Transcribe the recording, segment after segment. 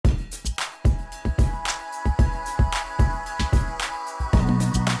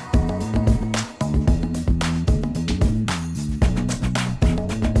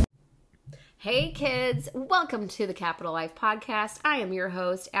kids. Welcome to the Capital Life Podcast. I am your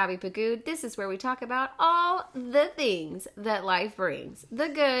host, Abby Pagood. This is where we talk about all the things that life brings. The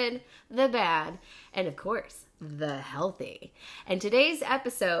good, the bad, and of course, the healthy. And today's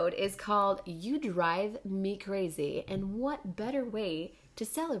episode is called You Drive Me Crazy. And what better way to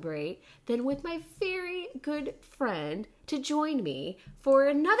celebrate than with my very good friend to join me for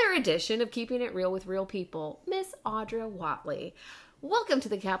another edition of Keeping It Real with Real People, Miss Audra Watley. Welcome to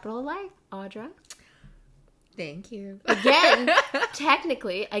the Capital Life, Audra. Thank you. Again,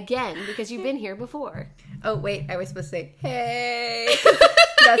 technically, because you've been here before. Oh, wait, I was supposed to say, hey.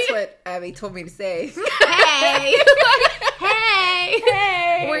 That's what Abby told me to say. Hey.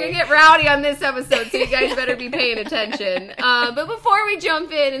 Hey. We're going to get rowdy on this episode, so you guys better be paying attention. But before we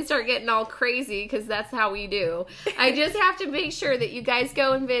jump in and start getting all crazy, because that's how we do, I just have to make sure that you guys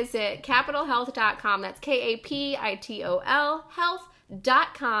go and visit capitalhealth.com. That's Kapitol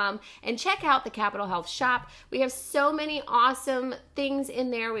health.com and check out the Capital Health shop. We have so many awesome things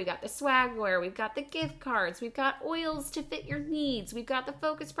in there. We've got the swagware, we've got the gift cards, we've got oils to fit your needs, we've got the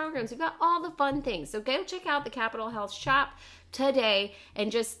focus programs, we've got all the fun things. So go check out the Capital Health shop today and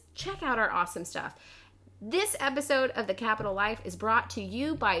just check out our awesome stuff. This episode of The Capital Life is brought to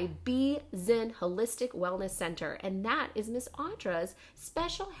you by Be Zen Holistic Wellness Center, and that is Miss Audra's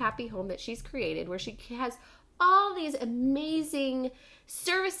special happy home that she's created where she has all these amazing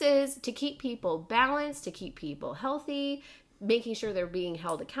services to keep people balanced, to keep people healthy, making sure they're being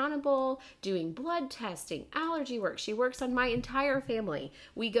held accountable, doing blood testing, allergy work. She works on my entire family.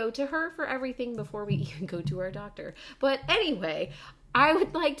 We go to her for everything before we even go to our doctor. But anyway, I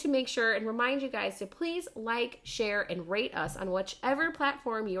would like to make sure and remind you guys to please like, share, and rate us on whichever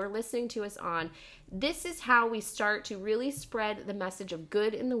platform you're listening to us on. This is how we start to really spread the message of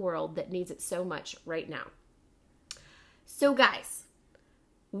good in the world that needs it so much right now. So guys,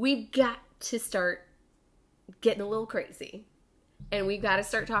 we've got to start getting a little crazy, and we've got to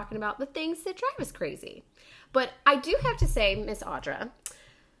start talking about the things that drive us crazy. But I do have to say, Miss Audra,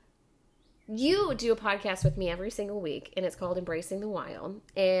 you do a podcast with me every single week, and it's called Embracing the Wild.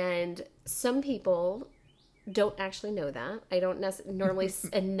 And some people don't actually know that. I don't normally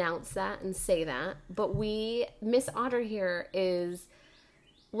announce that and say that. But Miss Audra here is,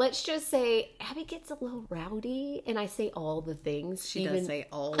 let's just say, Abby gets a little rowdy, and I say all the things. She does say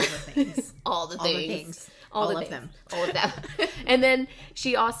all the things. All the things. All of them. All of them. And then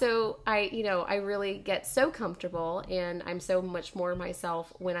she also, I really get so comfortable, and I'm so much more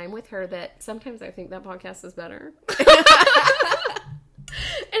myself when I'm with her that sometimes I think that podcast is better. And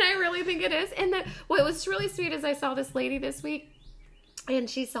I really think it is. And what was really sweet is I saw this lady this week, and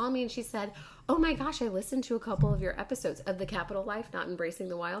she saw me and she said, oh my gosh, I listened to a couple of your episodes of The Capital Life, not Embracing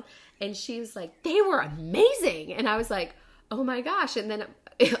the Wild. And she was like, they were amazing. And I was like, oh my gosh. And then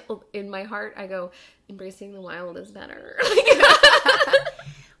in my heart, I go, Embracing the Wild is better.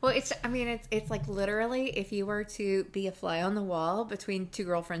 Well, it's like literally if you were to be a fly on the wall between two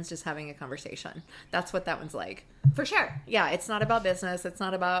girlfriends just having a conversation. That's what that one's like. For sure. Yeah, it's not about business. It's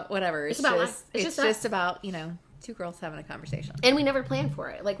not about whatever. It's about just, life. It's just about, two girls having a conversation. And we never plan for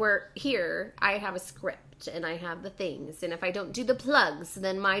it. Like, we're here, I have a script and I have the things, and if I don't do the plugs,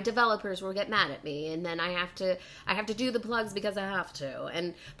 then my developers will get mad at me, and then I have to do the plugs because I have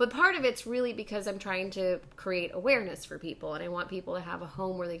to. But part of it's really because I'm trying to create awareness for people, and I want people to have a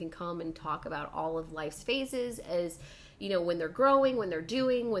home where they can come and talk about all of life's phases, as when they're growing, when they're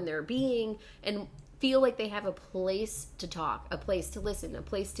doing, when they're being, and feel like they have a place to talk, a place to listen, a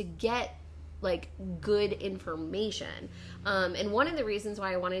place to get good information. And one of the reasons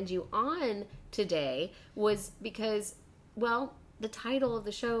why I wanted you on today was because, well, the title of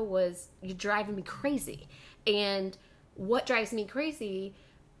the show was You're Driving Me Crazy. And what drives me crazy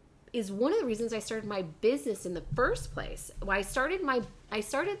is one of the reasons I started my business in the first place. I started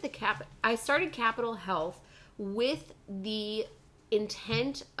Capital Health with the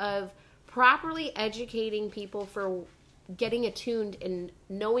intent of properly educating people for getting attuned and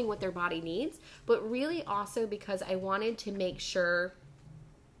knowing what their body needs, but really also because I wanted to make sure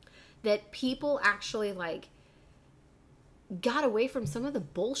that people actually got away from some of the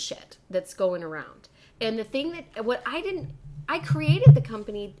bullshit that's going around. And the thing that I created the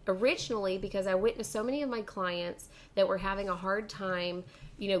company originally because I witnessed so many of my clients that were having a hard time,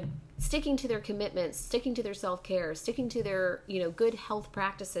 sticking to their commitments, sticking to their self-care, sticking to their, good health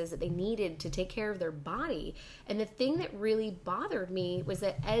practices that they needed to take care of their body. And the thing that really bothered me was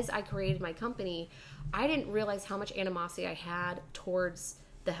that as I created my company, I didn't realize how much animosity I had towards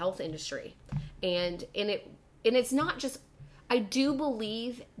the health industry. And it's not just, I do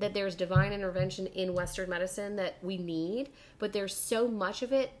believe that there's divine intervention in Western medicine that we need, but there's so much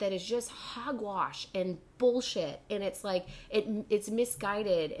of it that is just hogwash and bullshit, and it's like it's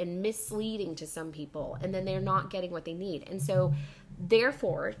misguided and misleading to some people, and then they're not getting what they need. And so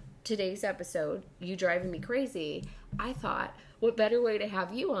therefore, today's episode, You Driving Me Crazy, I thought, what better way to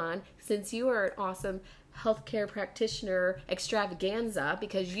have you on, since you are an awesome healthcare practitioner extravaganza,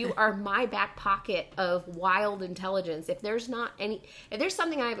 because you are my back pocket of wild intelligence. If there's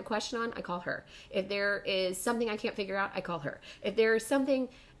something I have a question on, I call her. If there is something I can't figure out, I call her. If there's something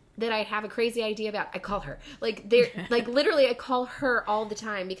that I have a crazy idea about, I call her. Like literally I call her all the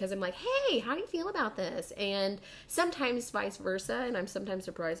time, because I'm like, hey, how do you feel about this? And sometimes vice versa, and I'm sometimes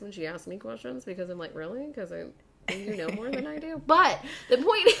surprised when she asks me questions, because I'm like, really? Because you know more than I do. But the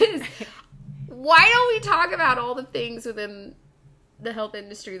point is, why don't we talk about all the things within the health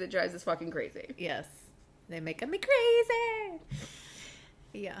industry that drives us fucking crazy? Yes. They making me crazy.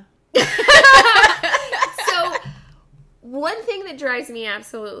 Yeah. So, one thing that drives me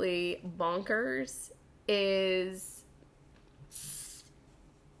absolutely bonkers is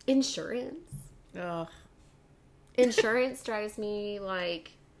insurance. Ugh. Insurance drives me,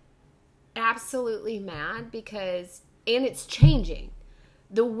 like, absolutely mad, because, and it's changing.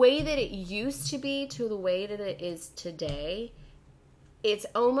 The way that it used to be to the way that it is today, it's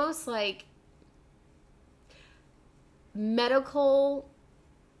almost like medical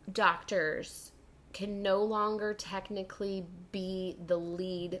doctors can no longer technically be the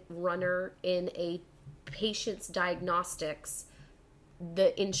lead runner in a patient's diagnostics.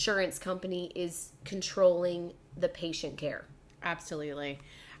 The insurance company is controlling the patient care. Absolutely.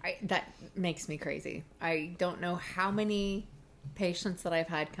 That makes me crazy. I don't know how many patients that I've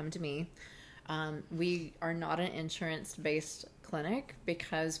had come to me. We are not an insurance-based clinic,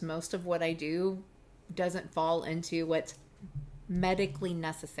 because most of what I do doesn't fall into what's medically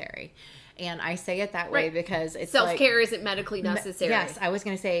necessary. And I say it that way because it's self-care isn't medically necessary. Yes, I was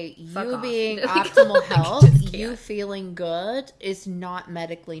going to say, Fuck you off. being optimal health, you feeling good is not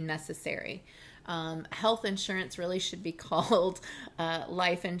medically necessary. Health insurance really should be called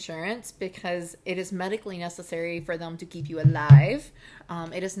life insurance, because it is medically necessary for them to keep you alive.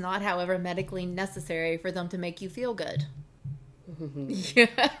 It is not, however, medically necessary for them to make you feel good.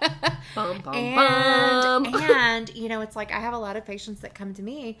 Bum, bum, And you know, it's like I have a lot of patients that come to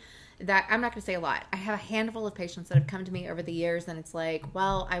me that, I'm not going to say a lot, I have a handful of patients that have come to me over the years, and it's like,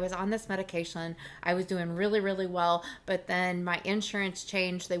 well, I was on this medication, I was doing really, really well, but then my insurance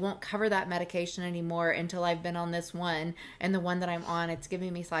changed, they won't cover that medication anymore until I've been on this one, and the one that I'm on, it's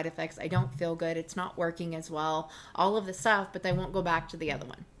giving me side effects, I don't feel good, it's not working as well, all of the stuff, but they won't go back to the other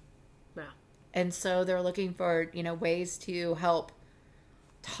one. Wow. And so they're looking for, you know, ways to help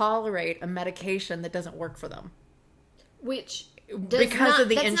tolerate a medication that doesn't work for them. Which because of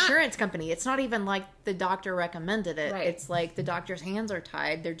the insurance company. It's not even like the doctor recommended it. Right. It's like the doctor's hands are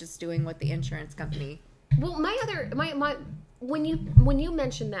tied. They're just doing what the insurance company. Well, when you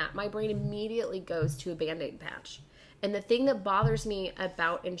mention that, my brain immediately goes to a Band-Aid patch. And the thing that bothers me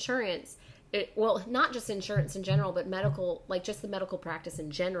about insurance, not just insurance in general, but medical, like just the medical practice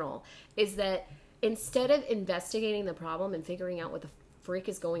in general, is that instead of investigating the problem and figuring out what the frick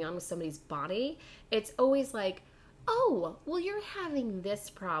is going on with somebody's body, it's always like, oh, well, you're having this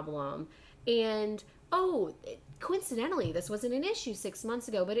problem, and coincidentally, this wasn't an issue 6 months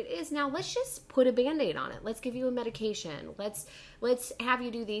ago, but it is now. Let's just put a Band-Aid on it. Let's give you a medication. Let's have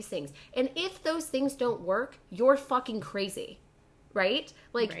you do these things. And if those things don't work, you're fucking crazy, right?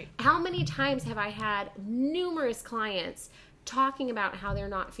 Like, right. How many times have I had numerous clients talking about how they're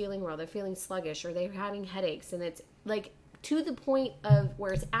not feeling well, they're feeling sluggish, or they're having headaches, and it's like, to the point of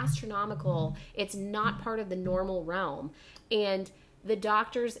where it's astronomical, it's not part of the normal realm. And the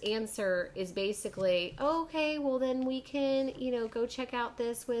doctor's answer is basically, okay, well then we can, go check out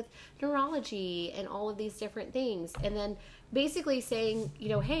this with neurology and all of these different things. And then basically saying,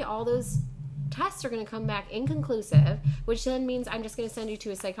 hey, all those tests are going to come back inconclusive, which then means I'm just going to send you to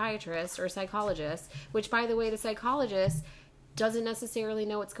a psychiatrist or a psychologist, which, by the way, the psychologist doesn't necessarily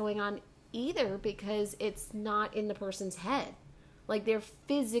know what's going on either, because it's not in the person's head. Like, they're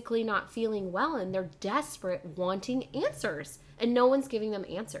physically not feeling well, and they're desperate, wanting answers, and no one's giving them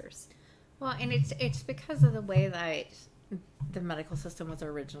answers. Well, and it's because of the way that the medical system was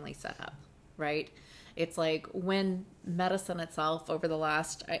originally set up, right? It's like when medicine itself over the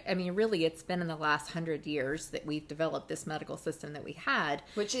last, I mean, really, it's been in the last 100 years that we've developed this medical system that we had.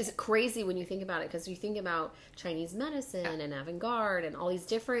 Which is crazy when you think about it, because you think about Chinese medicine and avant-garde and all these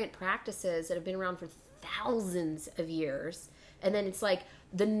different practices that have been around for thousands of years. And then it's like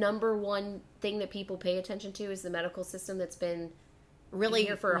the number one thing that people pay attention to is the medical system that's been really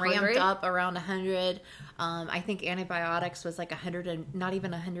here for ramped 100. up around 100. I think antibiotics was like 100 and not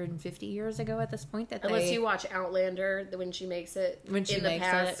even 150 years ago at this point. That Unless you watch Outlander, when she makes it when she in the makes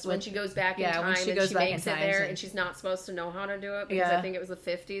past, it, when she goes back in time when she and goes she back makes in it time, there, so- and she's not supposed to know how to do it because Yeah. I think it was the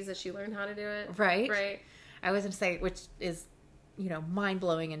 50s that she learned how to do it. Right. I was going to say, which is, mind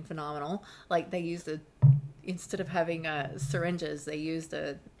blowing and phenomenal. Like they used instead of having syringes, they used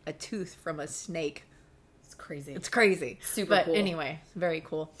a tooth from a snake. It's crazy. Super but cool. Anyway, very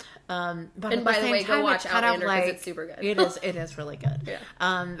cool. But And by the way, go watch Outlander because it's super good. It is really good. Yeah.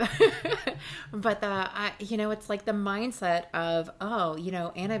 But it's like the mindset of,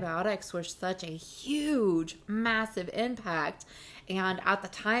 antibiotics were such a huge, massive impact. And at the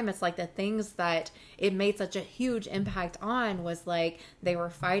time, it's like the things that it made such a huge impact on was like they were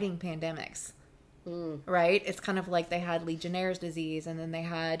fighting pandemics. Right? It's kind of like they had Legionnaire's disease, and then they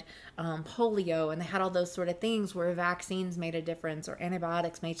had polio, and they had all those sort of things where vaccines made a difference or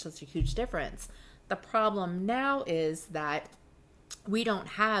antibiotics made such a huge difference. The problem now is that we don't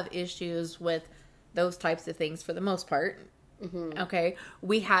have issues with those types of things for the most part. Okay?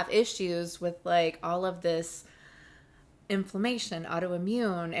 We have issues with like all of this inflammation,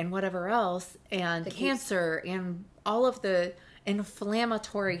 autoimmune, and whatever else, and cancer, and all of the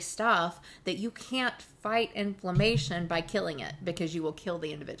inflammatory stuff that you can't fight inflammation by killing it because you will kill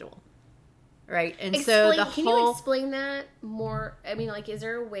the individual. Right? And Can you explain that more? I mean, like, is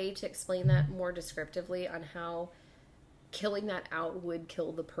there a way to explain that more descriptively on how killing that out would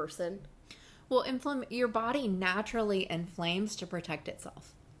kill the person? Well, your body naturally inflames to protect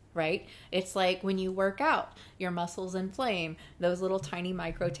itself. Right? It's like when you work out, your muscles inflame. Those little tiny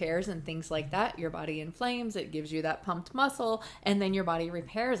micro tears and things like that, your body inflames. It gives you that pumped muscle, and then your body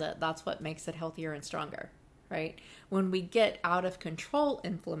repairs it. That's what makes it healthier and stronger. Right? When we get out of control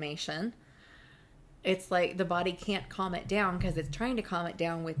inflammation, it's like the body can't calm it down because it's trying to calm it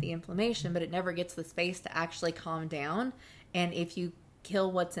down with the inflammation, but it never gets the space to actually calm down. And if you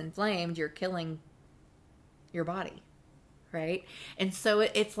kill what's inflamed, you're killing your body. Right? And so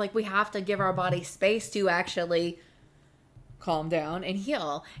it's like we have to give our body space to actually calm down and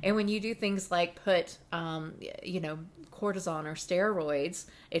heal. And when you do things like put, cortisone or steroids,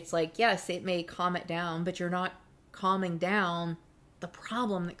 it's like, yes, it may calm it down, but you're not calming down the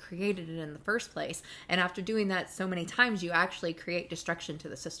problem that created it in the first place. And after doing that so many times, you actually create destruction to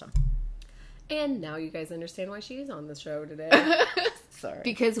the system. And now you guys understand why she's on the show today. Sorry.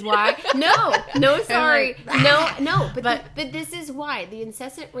 Because why? No, sorry. No, but this is why. The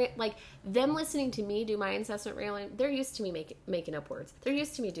incessant, like, them listening to me do my incessant railing, they're used to me making up words. They're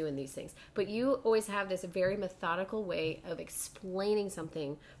used to me doing these things. But you always have this very methodical way of explaining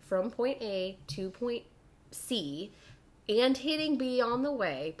something from point A to point C and hitting B on the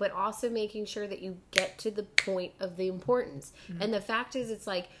way, but also making sure that you get to the point of the importance. Mm-hmm. And the fact is, it's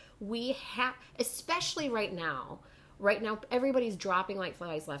like, we have, especially right now, everybody's dropping like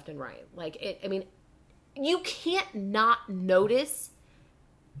flies left and right. You can't not notice.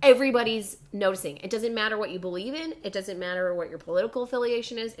 Everybody's noticing. It doesn't matter what you believe in. It doesn't matter what your political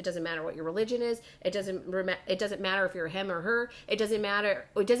affiliation is. It doesn't matter what your religion is. It doesn't matter if you're him or her. It doesn't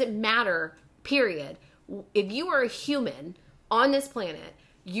matter, period. If you are a human on this planet,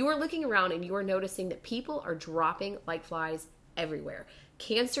 you are looking around and you are noticing that people are dropping like flies everywhere.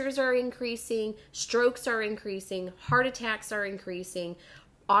 Cancers are increasing, strokes are increasing, heart attacks are increasing,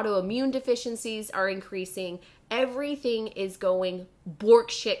 autoimmune deficiencies are increasing. Everything is going bork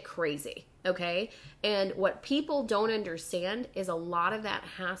shit crazy, okay? And what people don't understand is a lot of that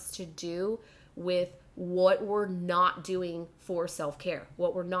has to do with what we're not doing for self-care,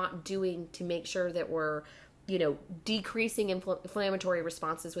 what we're not doing to make sure that we're decreasing inflammatory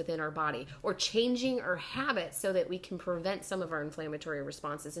responses within our body, or changing our habits so that we can prevent some of our inflammatory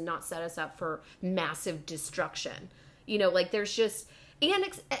responses and not set us up for massive destruction. There's just, and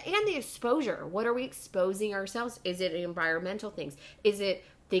the exposure. What are we exposing ourselves? Is it environmental things? Is it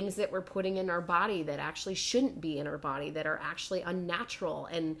things that we're putting in our body that actually shouldn't be in our body, that are actually unnatural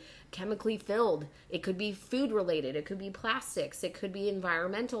and chemically filled? It could be food related. It could be plastics. It could be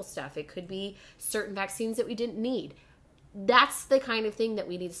environmental stuff. It could be certain vaccines that we didn't need. That's the kind of thing that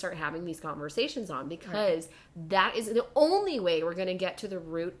we need to start having these conversations on, because that is the only way we're going to get to the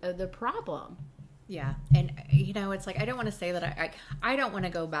root of the problem. Yeah. And, it's like, I don't want to say that I don't want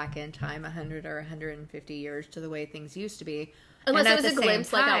to go back in time 100 or 150 years to the way things used to be. Unless it was a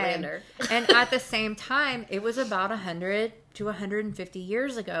glimpse like Outlander. And at the same time, it was about 100 to 150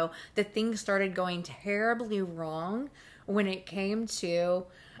 years ago that things started going terribly wrong when it came to,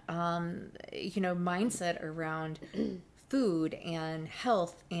 mindset around food and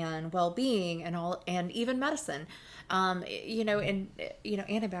health and well-being and all, and even medicine.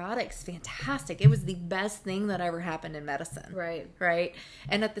 Antibiotics, fantastic. It was the best thing that ever happened in medicine. Right.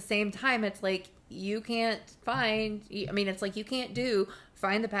 And at the same time, it's like, you can't find the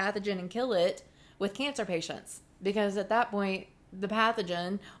pathogen and kill it with cancer patients, because at that point, the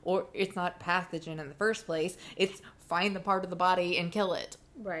pathogen, or it's not pathogen in the first place, it's find the part of the body and kill it.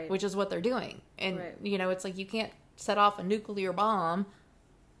 Right. Which is what they're doing. And, it's like, you can't set off a nuclear bomb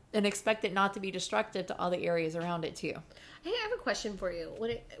and expect it not to be destructive to all the areas around it too. Hey, I have a question for you.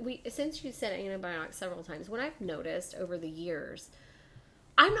 Since you said antibiotics several times, what I've noticed over the years,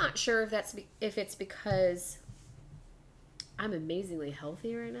 I'm not sure if it's because I'm amazingly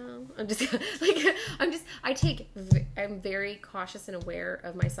healthy right now. I'm very cautious and aware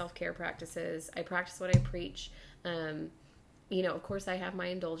of my self-care practices. I practice what I preach. Of course, I have my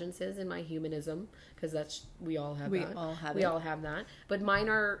indulgences and my humanism, because we all have that. We all have that. But mine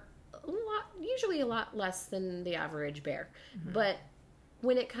are usually a lot less than the average bear. Mm-hmm. But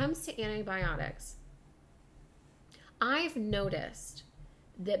when it comes to antibiotics, I've noticed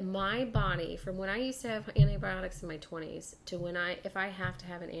that my body, from when I used to have antibiotics in my 20s to if I have to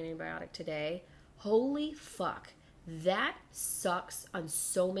have an antibiotic today, holy fuck, that sucks on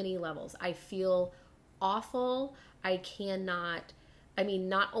so many levels. I feel awful. Not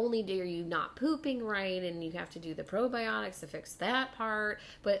only are you not pooping right and you have to do the probiotics to fix that part,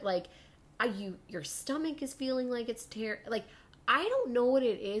 but your stomach is feeling like it's I don't know what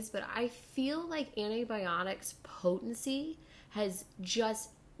it is, but I feel like antibiotics potency has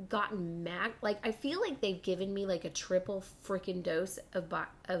just gotten I feel like they've given me like a triple freaking dose of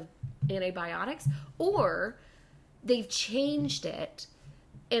antibiotics, or they've changed it,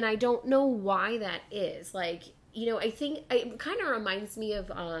 and I don't know why that is. I think it kind of reminds me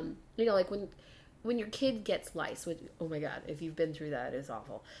of, when your kid gets lice, which, oh my God, if you've been through that, it's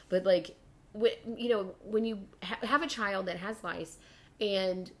awful. But when you have a child that has lice,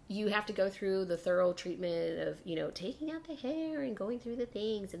 and you have to go through the thorough treatment of, taking out the hair and going through the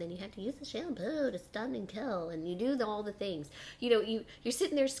things, and then you have to use the shampoo to stun and kill, and you do all the things. You're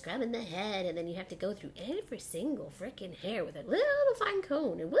sitting there scrubbing the head, and then you have to go through every single freaking hair with a little fine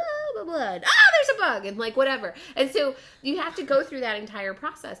comb, and blah, blah, blah. There's a bug, and whatever. And so you have to go through that entire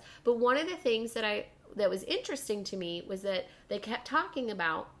process. But one of the things that was interesting to me was that they kept talking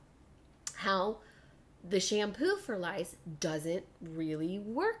about how the shampoo for lice doesn't really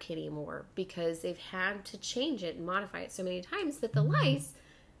work anymore, because they've had to change it and modify it so many times that the lice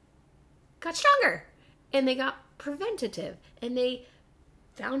got stronger, and they got preventative, and they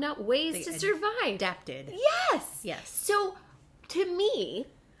found out ways to survive. Adapted. Yes. So to me,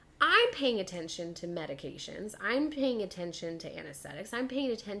 I'm paying attention to medications. I'm paying attention to anesthetics. I'm paying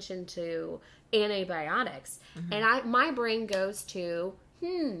attention to antibiotics. Mm-hmm. And my brain goes to,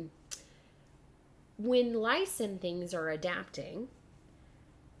 when lice and things are adapting,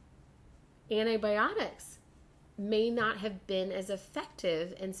 antibiotics may not have been as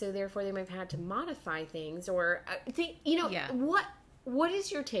effective, and so therefore they might have had to modify things, or what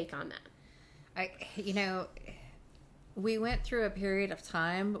is your take on that? We went through a period of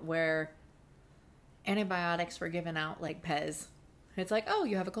time where antibiotics were given out like Pez. It's like, oh,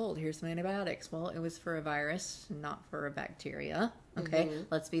 you have a cold, here's some antibiotics. Well, it was for a virus, not for a bacteria. Okay,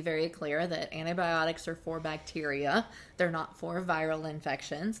 Let's be very clear that antibiotics are for bacteria. They're not for viral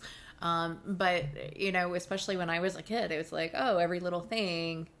infections. But, especially when I was a kid, it was like, oh, every little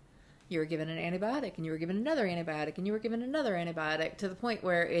thing, you were given an antibiotic, and you were given another antibiotic, and you were given another antibiotic, to the point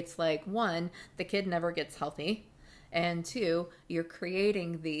where it's like, one, the kid never gets healthy, and two, you're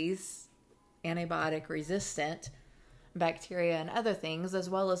creating these antibiotic resistant bacteria and other things, as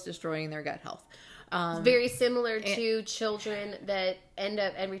well as destroying their gut health. Very similar to children that end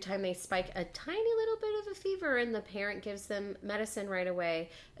up, every time they spike a tiny little bit of a fever and the parent gives them medicine right away,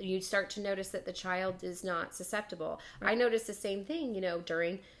 you start to notice that the child is not susceptible. Right. I noticed the same thing,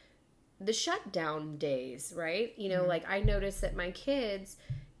 during the shutdown days, right? I noticed that my kids,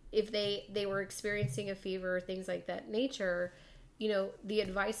 if they were experiencing a fever or things like that nature, the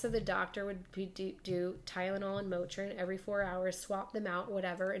advice of the doctor would be do Tylenol and Motrin every 4 hours, swap them out,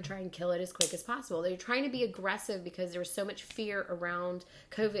 whatever, and try and kill it as quick as possible. They're trying to be aggressive because there was so much fear around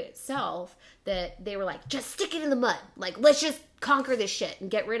COVID itself that they were like, just stick it in the mud. Let's just conquer this shit and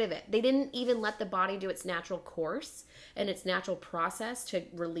get rid of it. They didn't even let the body do its natural course and its natural process to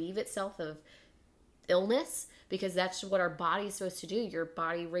relieve itself of illness, because that's what our body is supposed to do. Your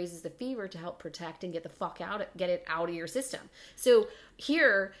body raises the fever to help protect and get the fuck out, get it out of your system. So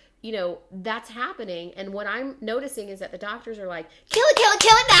here, you know, that's happening. And what I'm noticing is that the doctors are like, kill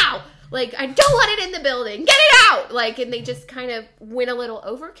it now. Like, I don't want it in the building. Get it out. Like, and they just kind of went a little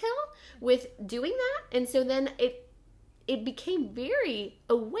overkill with doing that. And so then it became very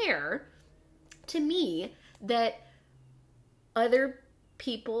aware to me that other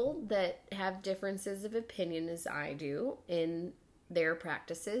people that have differences of opinion as I do in their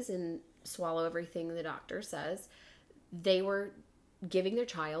practices and swallow everything the doctor says, they were giving their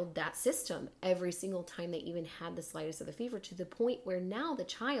child that system every single time they even had the slightest of a fever, to the point where now the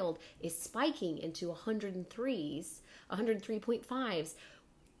child is spiking into 103s, 103.5s,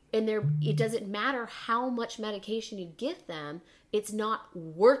 and it doesn't matter how much medication you give them, it's not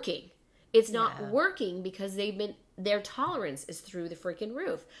working. It's not working because their tolerance is through the freaking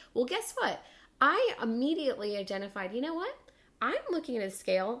roof. Well, guess what? I immediately identified, you know what? I'm looking at a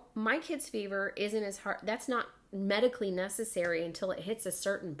scale. My kid's fever isn't as hard. That's not medically necessary until it hits a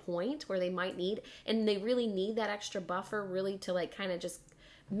certain point where they might need, and they really need that extra buffer really to like kind of just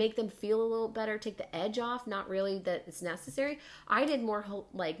make them feel a little better, take the edge off, not really that it's necessary. I did more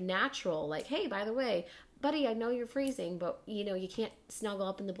like natural, like, hey, by the way, buddy, I know you're freezing, but you know, you can't snuggle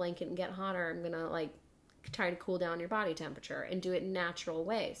up in the blanket and get hotter. I'm going to like try to cool down your body temperature and do it in natural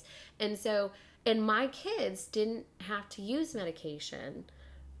ways. And so, and my kids didn't have to use medication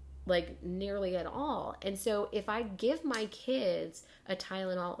like nearly at all. And so if I give my kids a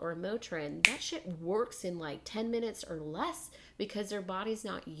Tylenol or a Motrin, that shit works in like 10 minutes or less because their body's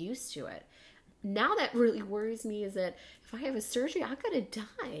not used to it. Now that really worries me is that if I have a surgery, I'm going to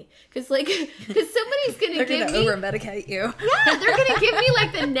die. Because somebody's going to give me... They're going to over-medicate you. Yeah, they're going to give me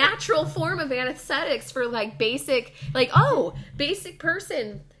like the natural form of anesthetics for like basic, like, oh, basic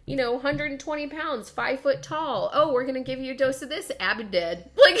person, you know, 120 pounds, 5 foot tall. Oh, we're going to give you a dose of this. Abby dead.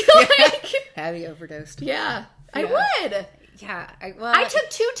 Like, Abby overdosed. Yeah, I would. Yeah. I took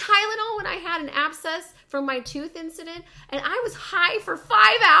 2 Tylenol when I had an abscess from my tooth incident, and I was high for 5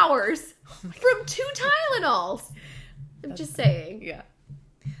 hours from 2 Tylenols. I'm just saying. Yeah.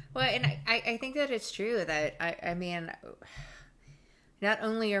 Well, and I think that it's true that, I mean, not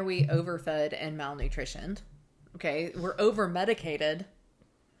only are we overfed and malnutritioned, okay, we're over-medicated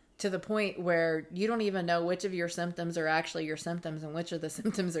to the point where you don't even know which of your symptoms are actually your symptoms and which of the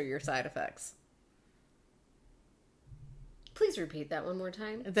symptoms are your side effects. Please repeat that one more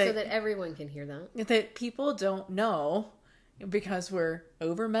time so that everyone can hear that. That people don't know because we're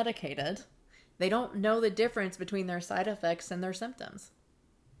over-medicated. They don't know the difference between their side effects and their symptoms.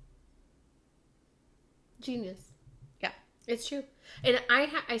 Genius. Yeah. It's true. And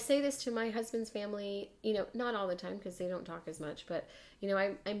I say this to my husband's family, you know, not all the time because they don't talk as much, but, you know,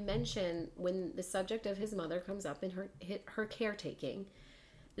 I mention when the subject of his mother comes up in her caretaking,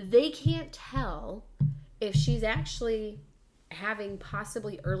 they can't tell if she's actually having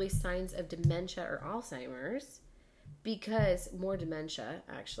possibly early signs of dementia or Alzheimer's, because more dementia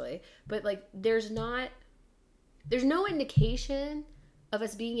actually, but like there's no indication of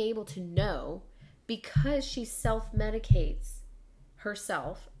us being able to know because she self-medicates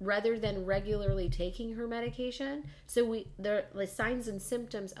herself rather than regularly taking her medication. So the signs and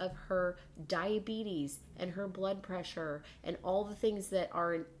symptoms of her diabetes and her blood pressure and all the things that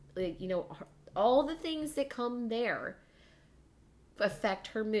are, you know, all the things that come there affect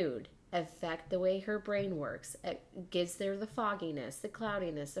her mood, affect the way her brain works. It gives her the fogginess, the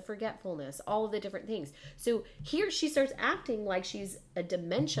cloudiness, the forgetfulness, all of the different things. So here she starts acting like she's a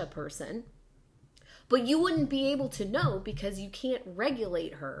dementia person, but you wouldn't be able to know because you can't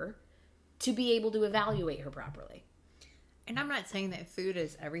regulate her to be able to evaluate her properly. And I'm not saying that food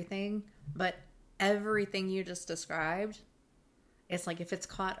is everything, but everything you just described, it's like if it's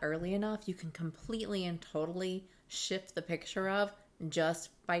caught early enough, you can completely and totally shift the picture of just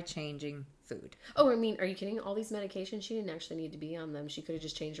by changing food. Oh, I mean, are you kidding? All these medications, she didn't actually need to be on them. She could have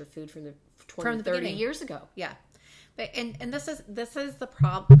just changed her food from 30 years ago. Yeah. But, and this is the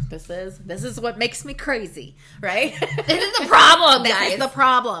problem. This is what makes me crazy, right? This is the problem, guys. This is the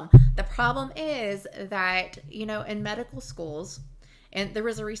problem. The problem is that, you know, in medical schools, and there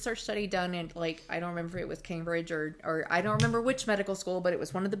was a research study done in, like, I don't remember if it was Cambridge or I don't remember which medical school, but it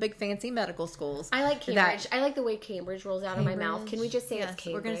was one of the big fancy medical schools. I like Cambridge. I like the way Cambridge rolls out of my mouth. Can we just say it's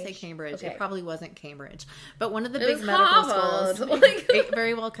Cambridge? We're going to say Cambridge. Okay. It probably wasn't Cambridge. But one of the big medical schools. It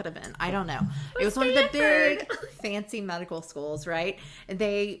very well could have been. I don't know. It was one of the big fancy medical schools, right? And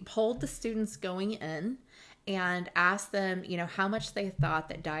they polled the students going in and asked them, you know, how much they thought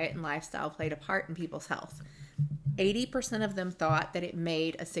that diet and lifestyle played a part in people's health. 80% of them thought that it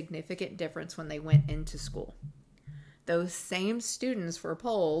made a significant difference when they went into school. Those same students were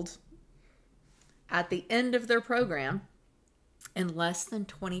polled at the end of their program, and less than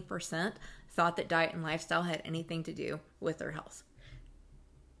 20% thought that diet and lifestyle had anything to do with their health.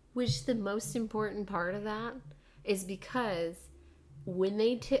 Which the most important part of that is because when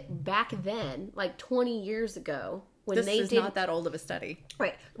they back then, like 20 years ago, when this they is did not that old of a study.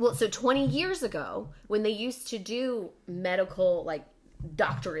 Right. Well, so 20 years ago, when they used to do medical, like,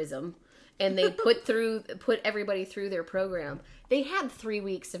 doctorism, and they put everybody through their program, they had 3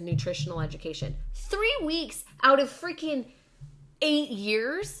 weeks of nutritional education. 3 weeks out of freaking 8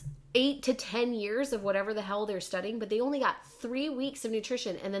 years, 8 to 10 years of whatever the hell they're studying, but they only got 3 weeks of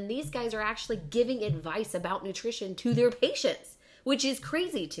nutrition. And then these guys are actually giving advice about nutrition to their patients, which is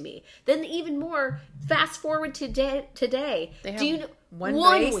crazy to me. Then even more, fast forward to today. They have do you one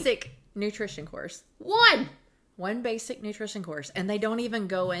basic nutrition course. One basic nutrition course. And they don't even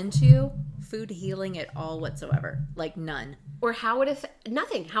go into food healing at all whatsoever. Like none. Or how it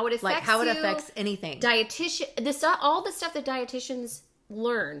nothing. How it affects like how it you, affects anything. Dietitian, all the stuff that dietitians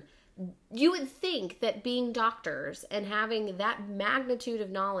learn. You would think that being doctors and having that magnitude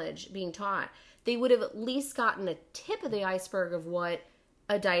of knowledge being taught, they would have at least gotten a tip of the iceberg of what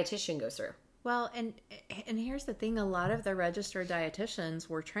a dietitian goes through. Well, and here's the thing. A lot of the registered dietitians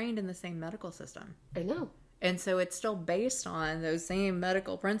were trained in the same medical system. I know. And so it's still based on those same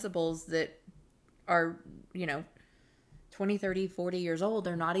medical principles that are, 20, 30, 40 years old.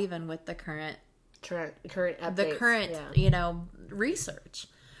 They're not even with the current updates. The current, research.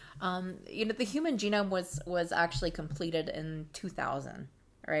 The human genome was actually completed in 2000.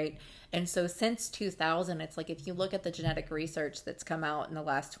 Right. And so since 2000, it's like if you look at the genetic research that's come out in the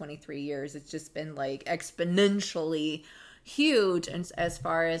last 23 years, it's just been like exponentially huge. And as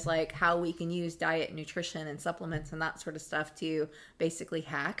far as like how we can use diet, nutrition, and supplements and that sort of stuff to basically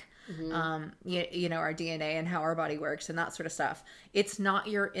hack, our DNA and how our body works and that sort of stuff. It's not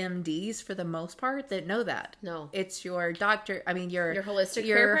your MDs for the most part that know that. No, it's your doctor. I mean, your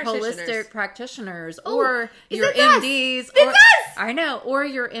holistic practitioners, Oh, or your MDs. I know, or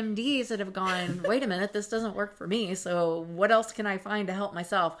your MDs that have gone, wait a minute, this doesn't work for me. So what else can I find to help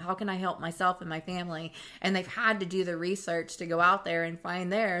myself? How can I help myself and my family? And they've had to do the research to go out there and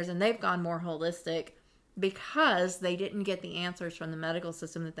find theirs, and they've gone more holistic because they didn't get the answers from the medical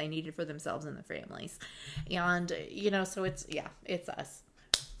system that they needed for themselves and their families. And, so it's us.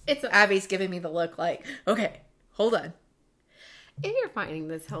 Abby's giving me the look like, okay, hold on. If you're finding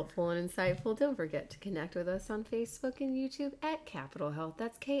this helpful and insightful, don't forget to connect with us on Facebook and YouTube at Capital Health.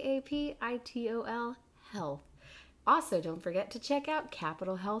 That's KAPITOL Health. Also, don't forget to check out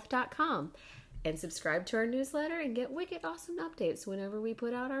capitalhealth.com and subscribe to our newsletter and get wicked awesome updates whenever we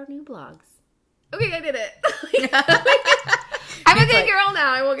put out our new blogs. Okay, I did it. I'm a good girl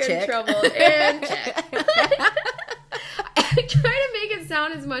now. I won't get in trouble. And I try to make it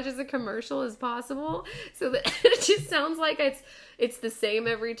sound as much as a commercial as possible so that it just sounds like it's the same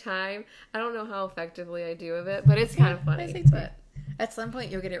every time. I don't know how effectively I do of it, but it's kind of funny. But at some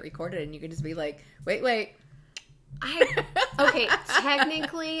point, you'll get it recorded and you can just be like, wait. Okay,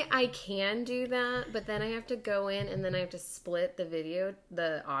 technically I can do that, but then I have to go in and then I have to split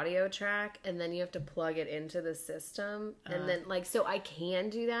the audio track, and then you have to plug it into the system, and then so I can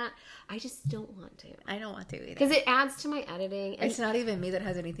do that. I just don't want to. I don't want to either. Because it adds to my editing. And it's not even me that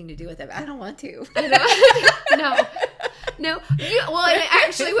has anything to do with it. I don't want to. No. And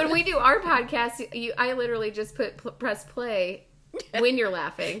actually, when we do our podcast, I literally just press play when you're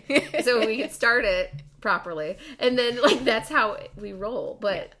laughing, so we can start it properly, and then that's how we roll.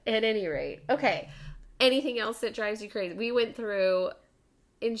 But at any rate, okay, anything else that drives you crazy? We went through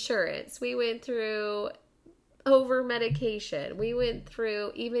insurance, we went through over medication, we went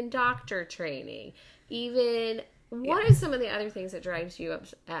through even doctor training, even what are some of the other things that drives you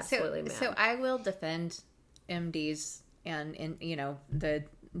absolutely mad? So I will defend MDs and the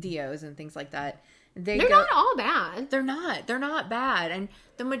DOs and things like that. They're not all bad. They're not bad. And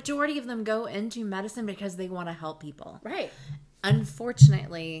the majority of them go into medicine because they want to help people. Right.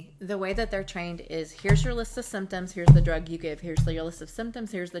 Unfortunately, the way that they're trained is, here's your list of symptoms, here's the drug you give. Here's your list of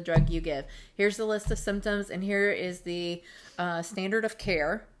symptoms, here's the drug you give. Here's the list of symptoms, and here is the standard of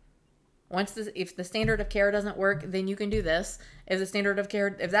care. If the standard of care doesn't work, then you can do this. If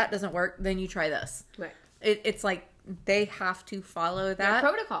that doesn't work, then you try this. Right. It's like they have to follow that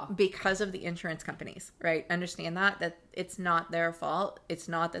protocol because of the insurance companies, right? Understand that it's not their fault. It's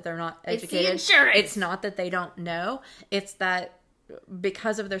not that they're not educated. It's the insurance. It's not that they don't know. It's that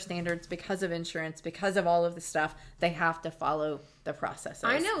because of their standards, because of insurance, because of all of the stuff, they have to follow the processes.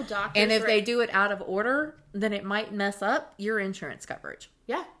 I know doctors. And if they do it out of order, then it might mess up your insurance coverage.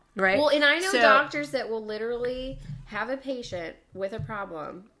 Yeah. Right? Well, and I know doctors that will literally have a patient with a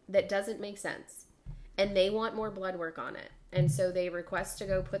problem that doesn't make sense. and they want more blood work on it. And so they request to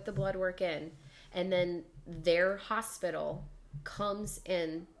go put the blood work in, and then their hospital comes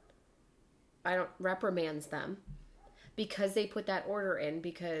in, reprimands them because they put that order in,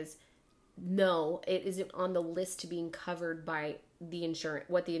 because no, it isn't on the list to being covered by the insurance,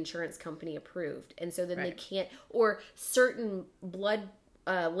 what the insurance company approved. And so then they can't, or certain blood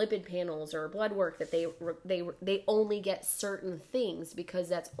lipid panels or blood work that they only get certain things because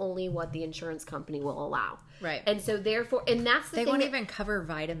that's only what the insurance company will allow. Right. And so therefore, and that's the they thing won't even cover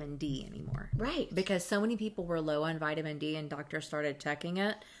vitamin D anymore. Right. Because so many people were low on vitamin D and doctors started checking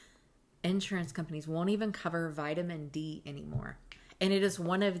it. Insurance companies won't even cover vitamin D anymore. And it is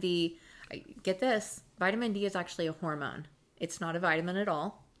one of the, get this, vitamin D is actually a hormone. It's not a vitamin at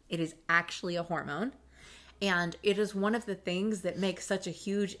all. It is actually a hormone. And it is one of the things that makes such a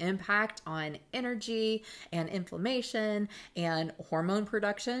huge impact on energy and inflammation and hormone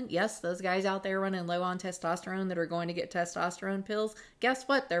production. Yes, those guys out there running low on testosterone that are going to get testosterone pills, guess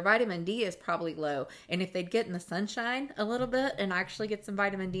what? Their vitamin D is probably low. And if they'd get in the sunshine a little bit and actually get some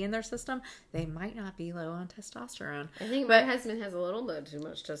vitamin D in their system, they might not be low on testosterone. I think my husband has a little bit too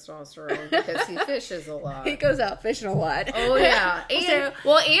much testosterone because he fishes a lot. He goes out fishing a lot. Oh, yeah. And,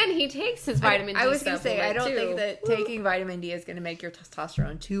 and he takes his vitamin D. I was going to say, I don't too. think that taking vitamin D is going to make your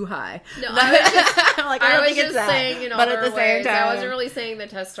testosterone too high. No, I was just saying in all but at the same time, I wasn't really saying the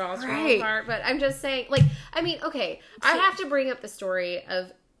testosterone part, but I'm just saying, okay, I have to bring up the story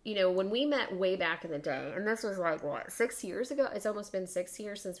of, when we met way back in the day, and this was 6 years ago? It's almost been 6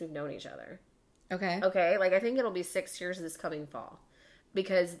 years since we've known each other. Okay. Okay, I think it'll be 6 years this coming fall,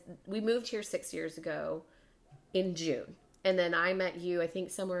 because we moved here 6 years ago in June, and then I met you, I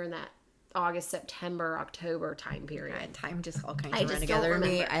think, somewhere in that August, September, October time period. Time just all kinds of run together to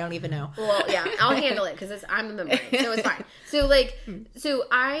me. I don't even know. Well, yeah, I'll handle it because I'm the memory, so it's fine.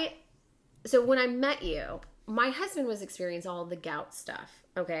 So when I met you, my husband was experiencing all the gout stuff.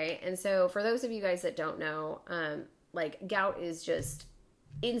 Okay, and so for those of you guys that don't know, gout is just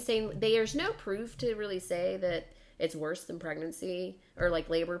insane. There's no proof to really say that it's worse than pregnancy or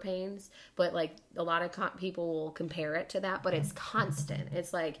labor pains, but a lot of people will compare it to that, but it's constant. It's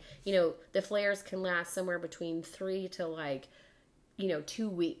the flares can last somewhere between 3 to 2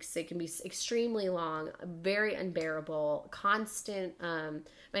 weeks. It can be extremely long, very unbearable, constant.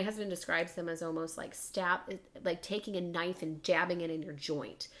 My husband describes them as almost taking a knife and jabbing it in your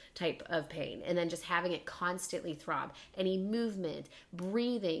joint type of pain, and then just having it constantly throb. Any movement,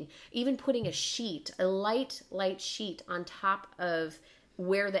 breathing, even putting a light sheet on top of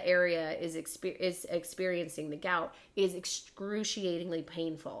where the area is experiencing the gout is excruciatingly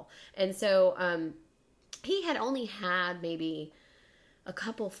painful. And so he had only had maybe a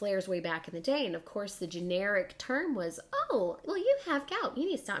couple flares way back in the day, and of course the generic term was, oh, well, you have gout, you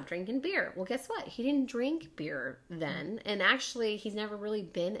need to stop drinking beer. Well, guess what? He didn't drink beer then, and actually he's never really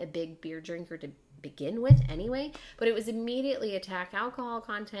been a big beer drinker to begin with anyway, but it was immediately attack alcohol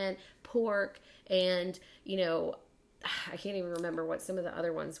content, pork, and I can't even remember what some of the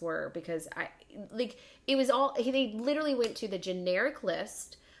other ones were, because it was all, they literally went to the generic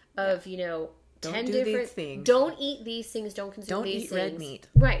list of 10 different things. Don't eat these things. Don't consume these things. Don't eat red meat.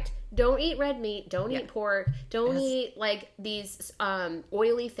 Right. Don't eat red meat. Don't eat pork. Don't eat these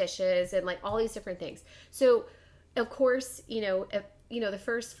oily fishes and all these different things. So, of course, the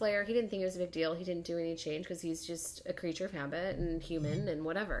first flare, he didn't think it was a big deal. He didn't do any change because he's just a creature of habit and human and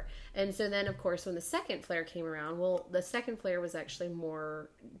whatever. And so then, of course, when the second flare came around, well, the second flare was actually more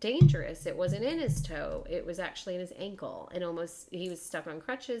dangerous. It wasn't in his toe. It was actually in his ankle. And he was stuck on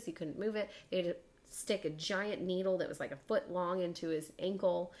crutches. He couldn't move it. They had to stick a giant needle that was 1 foot long into his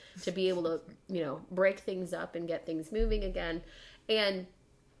ankle to be able to, break things up and get things moving again. And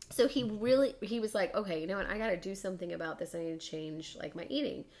so he was like, okay, you know what? I got to do something about this. I need to change my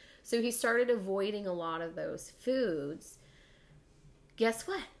eating. So he started avoiding a lot of those foods. Guess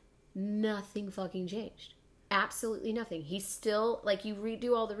what? Nothing fucking changed. Absolutely nothing. He's still, you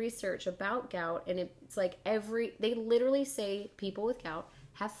redo all the research about gout, and it's they literally say people with gout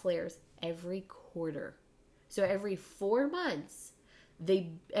have flares every quarter. So every 4 months,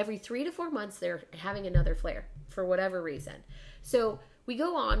 every 3 to 4 months, they're having another flare for whatever reason. So we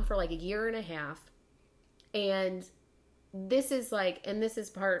go on for a year and a half, and this is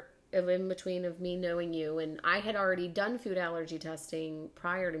part of in between of me knowing you, and I had already done food allergy testing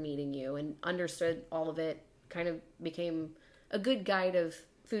prior to meeting you and understood all of it, kind of became a good guide of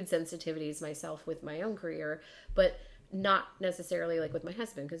food sensitivities myself with my own career, but not necessarily with my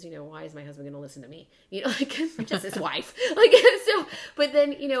husband, because why is my husband going to listen to me? I'm just his wife. So, but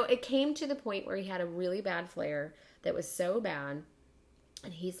then it came to the point where he had a really bad flare that was so bad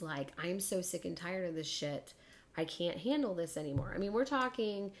And he's like, I'm so sick and tired of this shit. I can't handle this anymore. I mean, we're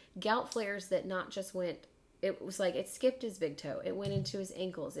talking gout flares that not just went, it was like it skipped his big toe. It went into his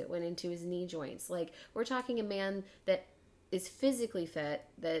ankles. It went into his knee joints. Like, we're talking a man that is physically fit,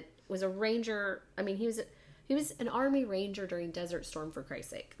 that was a ranger. I mean, he was an Army Ranger during Desert Storm, for Christ's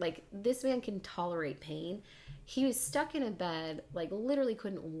sake. Like, this man can tolerate pain. He was stuck in a bed, like literally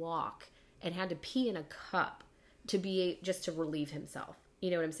couldn't walk, and had to pee in a cup just to relieve himself. You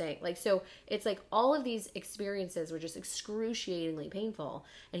know what I'm saying? Like, so it's like all of these experiences were just excruciatingly painful.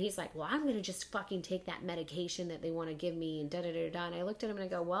 And he's like, well, I'm going to just fucking take that medication that they want to give me and da-da-da-da. And I looked at him and I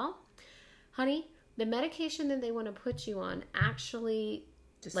go, well, honey, the medication that they want to put you on actually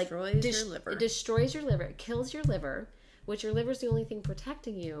destroys your liver. It destroys your liver. It kills your liver, which your liver is the only thing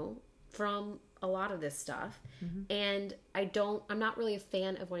protecting you from a lot of this stuff. Mm-hmm. And I'm not really a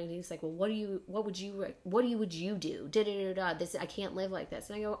fan of when he's like, well, what would you do? This, I can't live like this.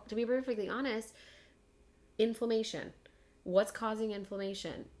 And I go, to be perfectly honest, inflammation. What's causing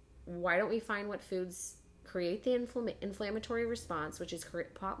inflammation? Why don't we find what foods create the inflammatory response, which is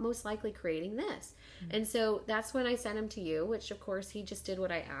most likely creating this? Mm-hmm. And so that's when I sent him to you, which of course he just did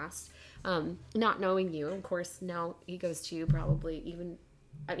what I asked, not knowing you. Of course, now he goes to you probably even.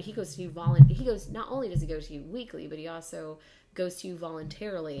 I mean, he goes to you not only does he go to you weekly, but he also goes to you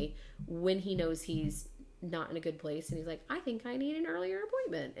voluntarily when he knows he's not in a good place. And he's like, I think I need an earlier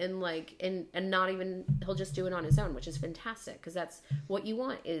appointment. And like, and not even, he'll just do it on his own, which is fantastic. Cause that's what you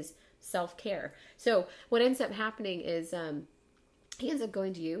want, is self-care. So what ends up happening is, he ends up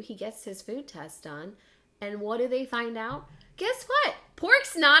going to you, he gets his food test done. And what do they find out? Guess what?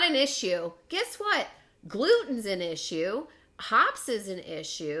 Pork's not an issue. Guess what? Gluten's an issue. Hops is an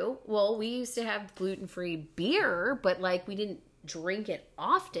issue. Well, we used to have gluten-free beer, but like we didn't drink it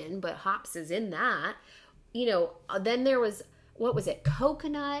often, but hops is in that. You know, then there was, what was it?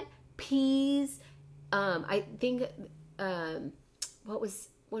 Coconut, peas. I think, what was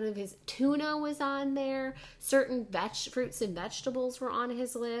one of his, tuna was on there. Certain fruits and vegetables were on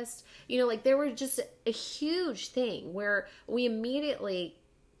his list. You know, like there were just a huge thing where we immediately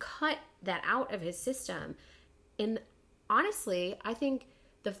cut that out of his system. And honestly, I think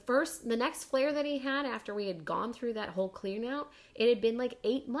the next flare that he had after we had gone through that whole clean out, it had been like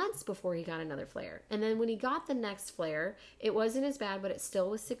 8 months before he got another flare. And then when he got the next flare, it wasn't as bad, but it still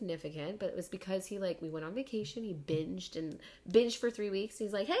was significant. But it was because we went on vacation, he binged for 3 weeks.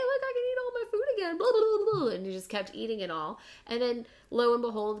 He's like, hey, look, I can eat all my food again, blah, blah, blah, blah. And he just kept eating it all. And then lo and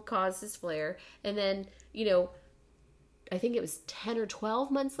behold, caused his flare. And then, you know, I think it was 10 or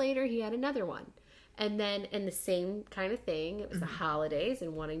 12 months later, he had another one. And then, in the same kind of thing, it was the holidays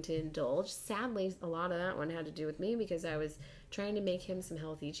and wanting to indulge. Sadly, a lot of that one had to do with me because I was trying to make him some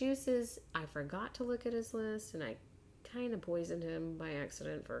healthy juices. I forgot to look at his list, and I kind of poisoned him by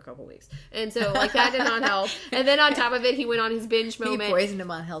accident for a couple weeks. And so, like, that did not help. And then on top of it, he went on his binge moment. You poisoned him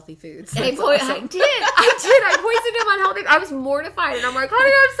on healthy foods. I did. I poisoned him on healthy. I was mortified, and I'm like,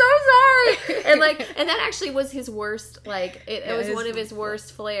 honey, I'm so sorry. And that actually was his worst, like, it was one of his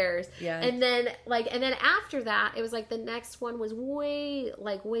worst flares. Yeah. And then after that, it was like the next one was way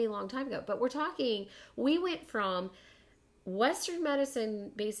long time ago. But we're talking, we went from Western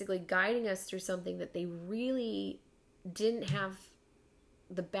medicine basically guiding us through something that they really didn't have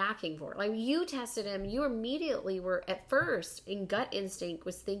the backing for. Like, you tested him, you immediately were at first in gut instinct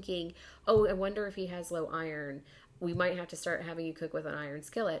was thinking, oh, I wonder if he has low iron. We might have to start having you cook with an iron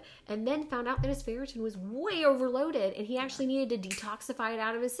skillet. And then found out that his ferritin was way overloaded and he actually needed to detoxify it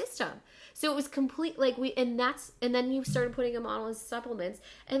out of his system. So it was complete, and then you started putting him on all his supplements.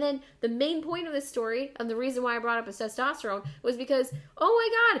 And then the main point of this story, and the reason why I brought up his testosterone, was because,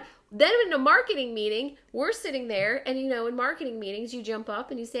 oh my God, then in a marketing meeting, we're sitting there, and in marketing meetings, you jump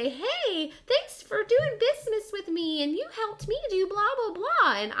up and you say, hey, thanks for doing business with me, and you helped me do blah, blah,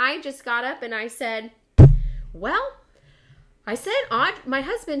 blah. And I just got up and I said, well, I sent my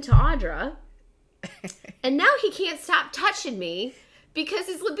husband to Audra, and now he can't stop touching me because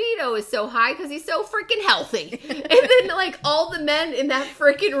his libido is so high because he's so freaking healthy. And then, all the men in that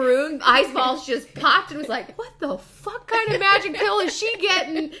freaking room, eyeballs just popped and was like, what the fuck kind of magic pill is she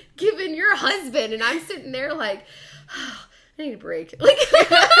giving your husband? And I'm sitting there like, oh, I need a break.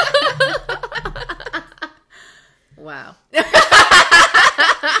 Wow.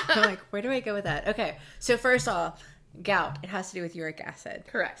 I'm like, where do I go with that? Okay, so first off, gout, it has to do with uric acid.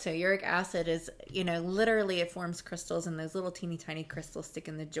 Correct. So uric acid is, literally it forms crystals, and those little teeny tiny crystals stick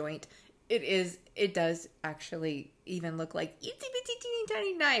in the joint. It does actually even look like itty bitty teeny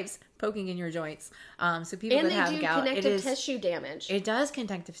tiny knives poking in your joints. So people that have gout, connective tissue damage. It does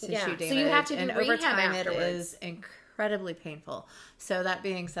connective tissue damage. So you have to do and rehab over time afterwards. It is incredibly painful. So that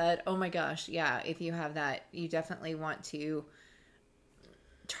being said, oh my gosh, yeah, if you have that, you definitely want to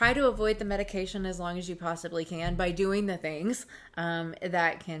try to avoid the medication as long as you possibly can by doing the things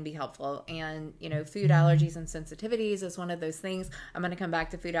that can be helpful. And, food allergies and sensitivities is one of those things. I'm going to come back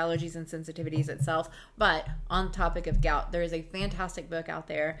to food allergies and sensitivities itself. But on the topic of gout, there is a fantastic book out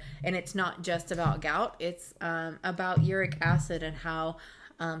there, and it's not just about gout. It's about uric acid and how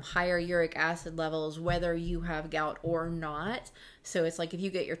higher uric acid levels, whether you have gout or not. So it's like if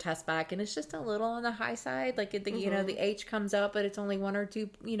you get your test back and it's just a little on the high side, like the H comes up, but it's only 1 or 2,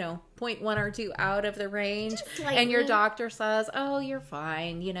 0.1 or 2 out of the range, and your doctor says, "Oh, you're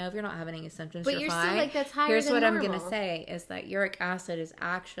fine. If you're not having any symptoms, but you're fine." Still like that's higher Here's than what normal. I'm going to say is that uric acid is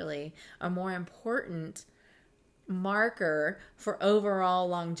actually a more important marker for overall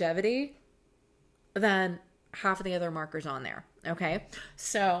longevity than half of the other markers on there. Okay,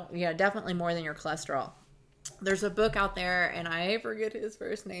 so definitely more than your cholesterol. There's a book out there, and I forget his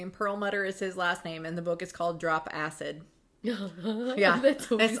first name. Perlmutter is his last name, and the book is called Drop Acid. Yeah,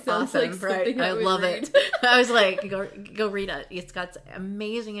 it's awesome, like right? I love it. I was like, go read it. It's got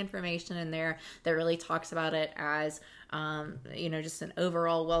amazing information in there that really talks about it as just an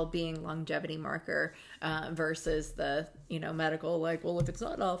overall well-being longevity marker versus the medical, like, well, if it's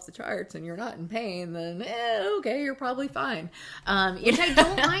not off the charts and you're not in pain, then okay, you're probably fine. Which I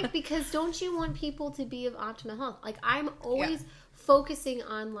don't like, because don't you want people to be of optimal health? Like, I'm always focusing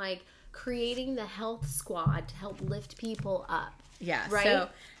on like creating the health squad to help lift people up. Yeah, right? So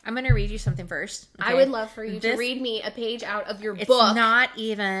I'm going to read you something first. Okay? I would love for you to read me a page out of your book. It's not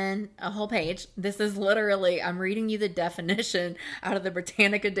even a whole page. This is literally, I'm reading you the definition out of the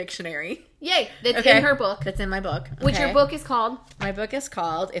Britannica Dictionary. Yay! That's in her book. That's in my book. Okay. Which your book is called? My book is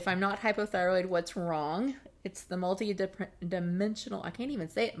called If I'm Not Hypothyroid, What's Wrong? It's the multi-dimensional, I can't even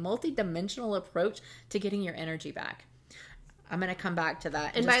say it, multi-dimensional approach to getting your energy back. I'm going to come back to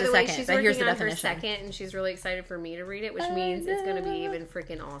that in just a second. And by the way, she's working on her second, and she's really excited for me to read it, which means it's going to be even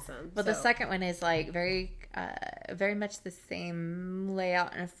freaking awesome. Well, the second one is like very much the same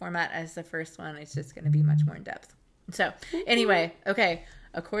layout and format as the first one. It's just going to be much more in depth. So, anyway, okay,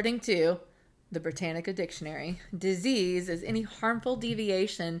 according to the Britannica Dictionary, disease is any harmful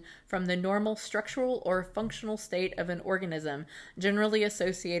deviation from the normal structural or functional state of an organism, generally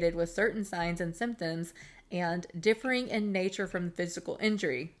associated with certain signs and symptoms, and differing in nature from physical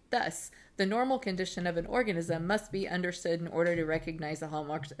injury. Thus, the normal condition of an organism must be understood in order to recognize the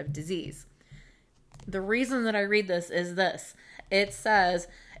hallmarks of disease. The reason that I read this is this. It says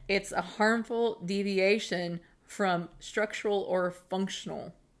it's a harmful deviation from structural or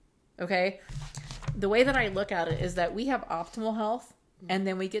functional. Okay? The way that I look at it is that we have optimal health, and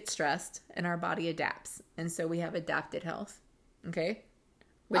then we get stressed, and our body adapts. And so we have adapted health. Okay?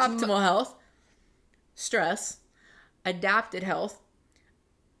 Optimal health, stress, adapted health,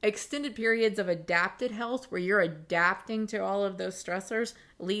 extended periods of adapted health where you're adapting to all of those stressors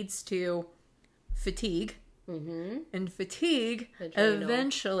leads to fatigue. Mm-hmm. And fatigue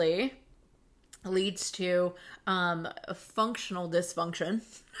eventually leads to functional dysfunction.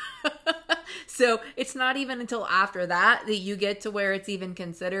 So it's not even until after that you get to where it's even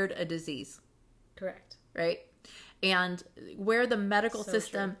considered a disease. Correct. Right? And where the medical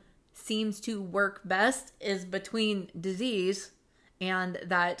system seems to work best is between disease and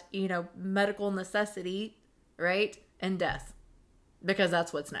that, medical necessity, right? And death. Because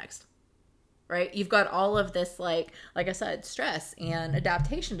that's what's next. Right? You've got all of this, like I said, stress and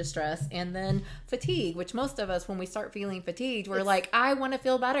adaptation to stress, and then fatigue, which most of us, when we start feeling fatigued, we're like, I want to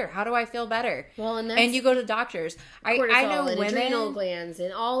feel better. How do I feel better? Well, and you go to doctors. Cortisol, I know and women, adrenal glands,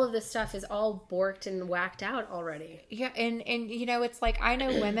 and all of this stuff is all borked and whacked out already. Yeah, and it's like, I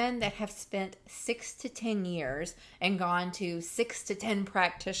know women that have spent 6 to 10 years and gone to 6 to 10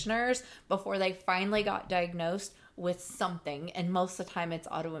 practitioners before they finally got diagnosed with something, and most of the time it's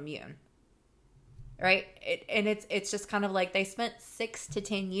autoimmune. Right? It's just kind of like they spent 6 to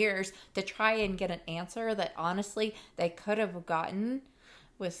 10 years to try and get an answer that honestly they could have gotten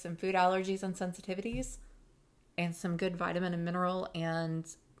with some food allergies and sensitivities and some good vitamin and mineral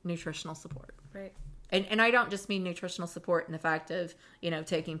and nutritional support. Right. And I don't just mean nutritional support in the fact of,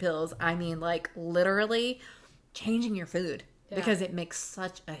 taking pills. I mean like literally changing your food because it makes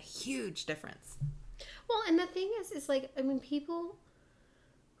such a huge difference. Well, and the thing is like, people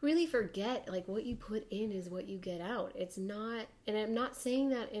really forget, like, what you put in is what you get out. It's not, and I'm not saying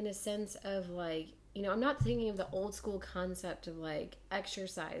that in a sense of like I'm not thinking of the old school concept of like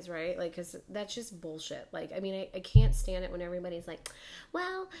exercise, right? Like, because that's just bullshit. Like, I mean, I can't stand it when everybody's like,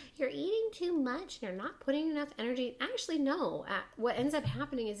 well, you're eating too much and you're not putting enough energy. Actually, no. What ends up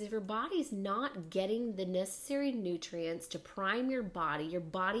happening is if your body's not getting the necessary nutrients to prime your body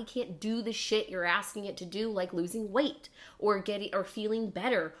can't do the shit you're asking it to do, like losing weight or feeling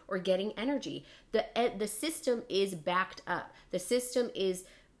better or getting energy. The system is backed up. The system is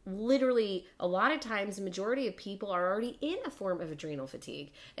literally, a lot of times, the majority of people are already in a form of adrenal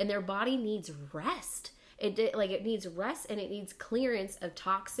fatigue, and their body needs rest. It needs rest, and it needs clearance of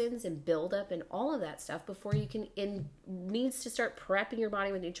toxins and buildup and all of that stuff before you can. Needs to start prepping your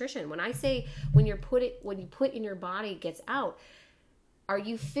body with nutrition. When I say when you put in your body gets out, are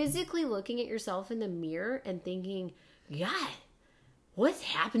you physically looking at yourself in the mirror and thinking, God, what's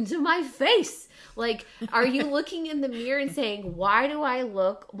happened to my face? Like, are you looking in the mirror and saying, why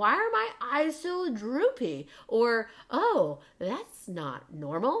are my eyes so droopy? Or, oh, that's not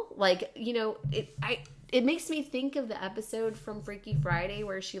normal. Like, it makes me think of the episode from Freaky Friday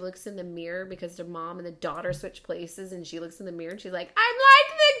where she looks in the mirror because their mom and the daughter switch places, and she looks in the mirror and she's like, I'm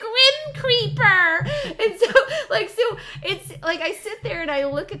like the Grim Creeper. And so it's like, I sit there and I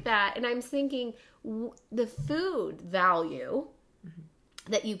look at that and I'm thinking, the food value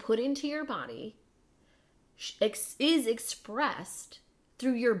that you put into your body is expressed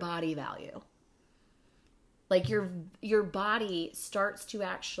through your body value. Like, your body starts to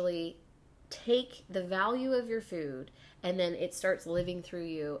actually take the value of your food, and then it starts living through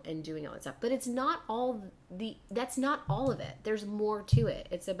you and doing all that stuff. But it's not that's not all of it. There's more to it.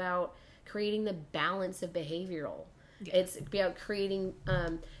 It's about creating the balance of behavioral. Yeah. It's about creating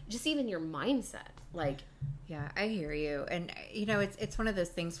just even your mindset. Like, yeah, I hear you. And, it's one of those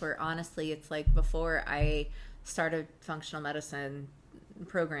things where, honestly, it's like before I started functional medicine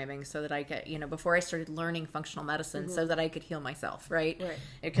programming so that I could, before I started learning functional medicine so that I could heal myself, right?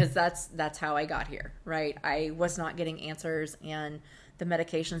 Because that's how I got here, right? I was not getting answers, and the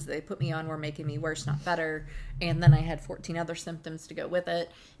medications that they put me on were making me worse, not better. And then I had 14 other symptoms to go with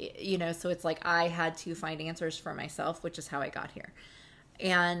it, so it's like I had to find answers for myself, which is how I got here.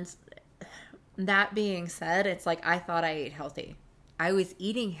 And that being said, it's like I thought I ate healthy. I was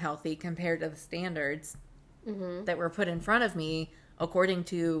eating healthy compared to the standards that were put in front of me according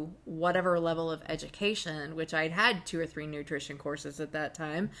to whatever level of education, which I'd had 2 or 3 nutrition courses at that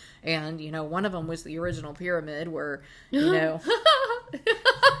time. And, one of them was the original pyramid where,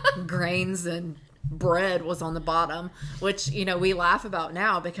 grains and bread was on the bottom, which, we laugh about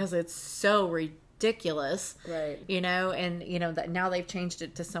now because it's so ridiculous, right? And that now they've changed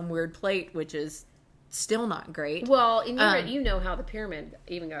it to some weird plate, which is still not great. Well, and you know how the pyramid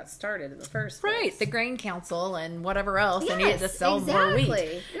even got started in the first place. Right, the Grain Council and whatever else, they needed to sell more wheat.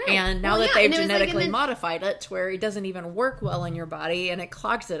 Right. And now that they've genetically modified it to where it doesn't even work well in your body, and it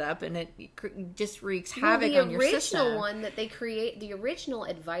clogs it up, and it just wreaks havoc on your system. The original one that the original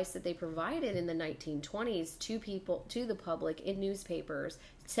advice that they provided in the 1920s to the public in newspapers,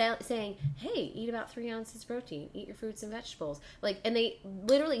 saying, hey, eat about 3 ounces of protein, eat your fruits and vegetables. And they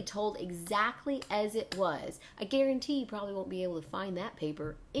literally told exactly as it was. I guarantee you probably won't be able to find that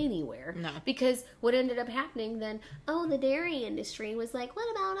paper anywhere. No. Because what ended up happening then, the dairy industry was like,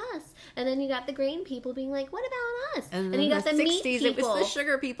 what about us? And then you got the grain people being like, what about us? And you got the 60s, meat people. It was the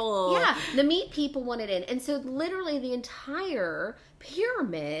sugar people. Yeah, the meat people wanted in. And so literally the entire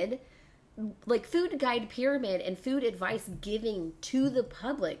pyramid, like food guide pyramid and food advice giving to the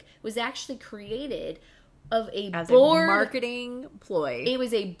public, was actually created as a marketing ploy. It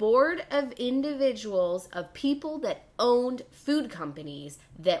was a board of individuals, of people that owned food companies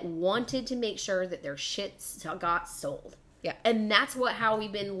that wanted to make sure that their shit got sold. Yeah. And that's how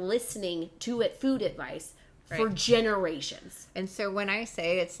we've been listening to food advice for generations. And so when I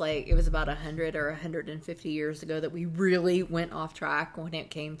say it's like it was about 100 or 150 years ago that we really went off track when it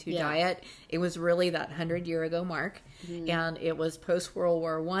came to diet, it was really that 100-year ago mark. Mm-hmm. And it was post-World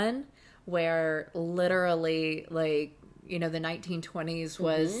War I, where literally, the 1920s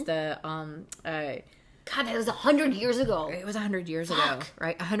was the God, that was 100 years ago. It was 100 years ago,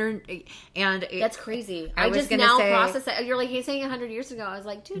 right? 100, and that's crazy. I just now processed that. You're you're saying 100 years ago. I was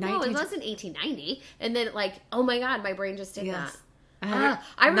like, dude, no, it wasn't 1890. And then, oh my God, my brain just did that. I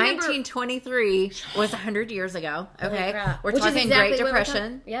remember 1923 was 100 years ago. Okay, we're talking exactly Great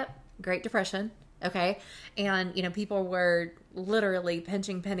Depression. Yep, Great Depression. Okay, and people were literally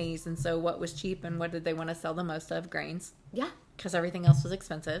pinching pennies, and so what was cheap and what did they want to sell the most of? Grains. Yeah, because everything else was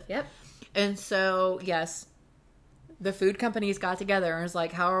expensive. Yep. And so, yes, the food companies got together and was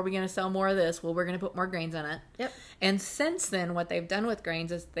like, how are we going to sell more of this? Well, we're going to put more grains in it. Yep. And since then, what they've done with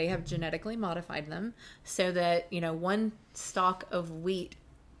grains is they have genetically modified them so that, one stalk of wheat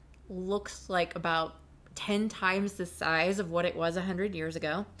looks like about 10 times the size of what it was 100 years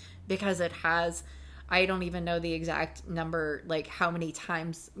ago, because it has, I don't even know the exact number, like how many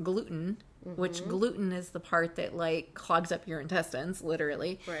times gluten, which gluten is the part that like clogs up your intestines,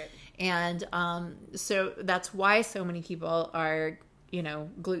 literally. Right. And so that's why so many people are,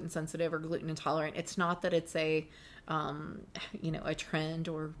 gluten sensitive or gluten intolerant. It's not that it's a trend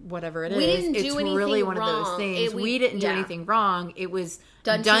or whatever it is. It's really one of those things. We didn't do anything wrong. It was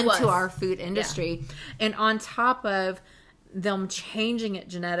done to our food industry. Yeah. And on top of them changing it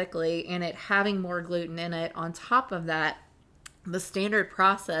genetically and it having more gluten in it, on top of that, the standard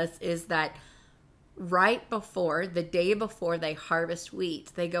process is that right before, the day before they harvest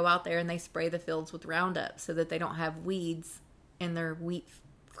wheat, they go out there and they spray the fields with Roundup so that they don't have weeds in their wheat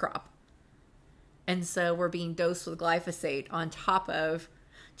crop. And so we're being dosed with glyphosate on top of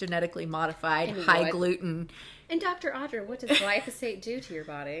genetically modified, high gluten. And Dr. Audra, what does glyphosate do to your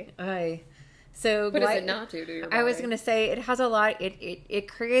body? What does it not do to your body? I was going to say it has a lot. It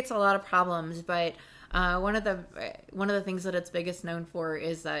creates a lot of problems, but one of the things that it's biggest known for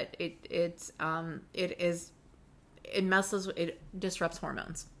is that it disrupts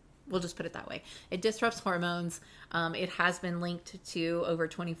hormones. We'll just put it that way. It disrupts hormones. It has been linked to over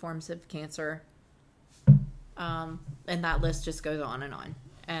 20 forms of cancer. And that list just goes on and on.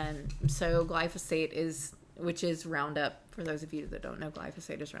 And so glyphosate which is Roundup. For those of you that don't know,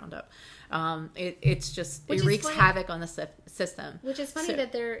 glyphosate is Roundup. It wreaks havoc on the system. Which is funny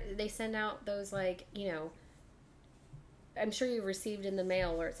that they send out those I'm sure you received in the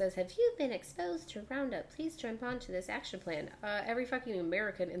mail where it says, have you been exposed to Roundup? Please jump onto this action plan. Every fucking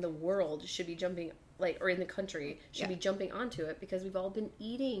American in the world should be jumping, or in the country, should be jumping onto it because we've all been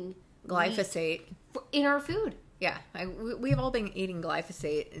eating glyphosate in our food. Yeah, we've all been eating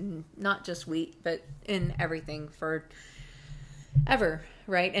glyphosate, and not just wheat, but in everything for ever,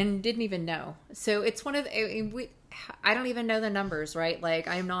 right? And didn't even know. So it's one of I don't even know the numbers, right? Like,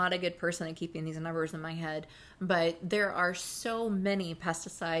 I'm not a good person at keeping these numbers in my head, but there are so many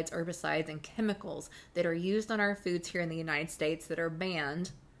pesticides, herbicides, and chemicals that are used on our foods here in the United States that are banned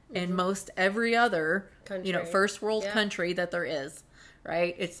in most every other country. First world country that there is.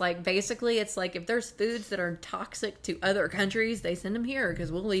 Right? It's like, basically, it's like if there's foods that are toxic to other countries, they send them here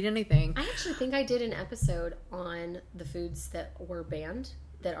because we'll eat anything. I actually think I did an episode on the foods that were banned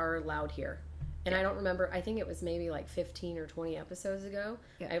that are allowed here. And I don't remember, I think it was maybe like 15 or 20 episodes ago.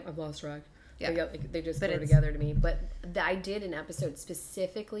 Yeah. I've lost track. Yeah. They just go together to me. But I did an episode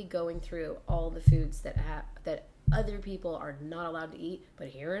specifically going through all the foods that other people are not allowed to eat, but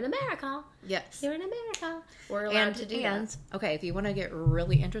here in America, we're allowed to do that. Okay, if you want to get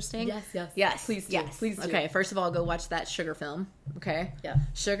really interesting, yes, please do. Okay, first of all, go watch that sugar film. Okay, yeah,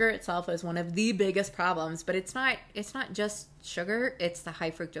 sugar itself is one of the biggest problems, but it's not just sugar; it's the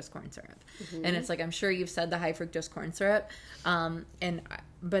high fructose corn syrup, and it's like, I'm sure you've said the high fructose corn syrup,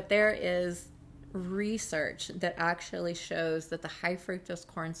 but there is research that actually shows that the high fructose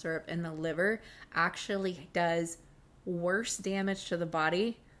corn syrup in the liver actually does worse damage to the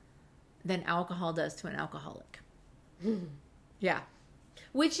body than alcohol does to an alcoholic. Yeah.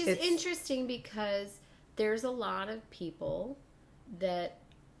 Which is interesting because there's a lot of people that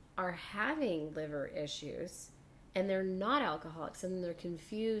are having liver issues and they're not alcoholics and they're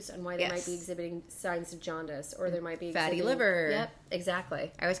confused on why they might be exhibiting signs of jaundice or they might be fatty liver. Yep,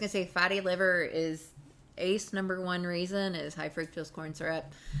 exactly. I was going to say fatty liver is ace number one reason is high fructose corn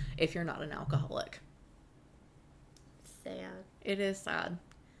syrup if you're not an alcoholic. Sad. It is sad.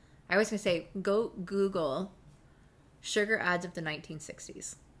 I was going to say, go Google sugar ads of the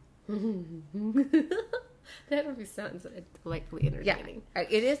 1960s. That movie sounds delightfully entertaining. Yeah,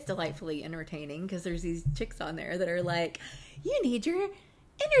 it is delightfully entertaining because there's these chicks on there that are like, you need your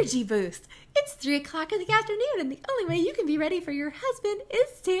energy boost. It's 3:00 in the afternoon and the only way you can be ready for your husband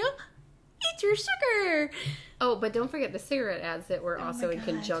is to eat your sugar. Oh, but don't forget the cigarette ads that were also in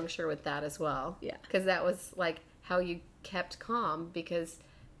conjunction with that as well. Yeah. Because that was like how you kept calm because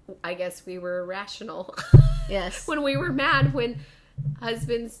I guess we were irrational. Yes. When we were mad when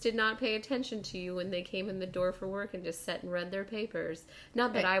husbands did not pay attention to you when they came in the door for work and just sat and read their papers.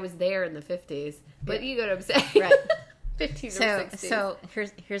 Not that I was there in the 50s, but you know what I'm saying. Right. 50s or 60s. So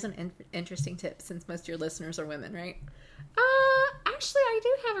here's an interesting tip since most of your listeners are women, right? Actually, I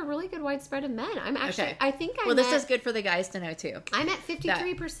do have a really good widespread of men. I'm actually, okay. I think this is good for the guys to know too. I'm at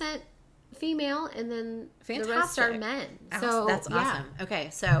 53% female and then the rest are men. So that's awesome.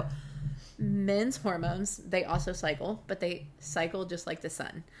 Okay, so men's hormones, they also cycle, but they cycle just like the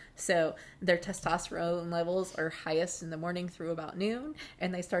sun. So their testosterone levels are highest in the morning through about noon,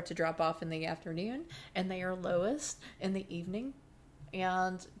 and they start to drop off in the afternoon, and they are lowest in the evening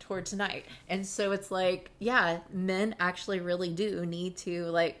and towards night. And so it's like, yeah, men actually really do need to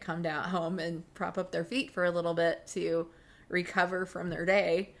like come down home and prop up their feet for a little bit to recover from their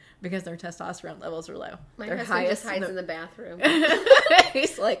day, because their testosterone levels are low. My their husband just hides in the bathroom.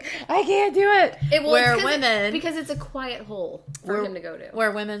 He's like, I can't do it. Where women, because it's a quiet hole for him to go to.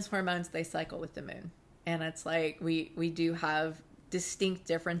 Where women's hormones, they cycle with the moon, and it's like we do have distinct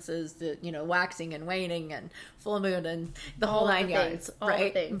differences, that, you know, waxing and waning and full moon and the whole 9 yards,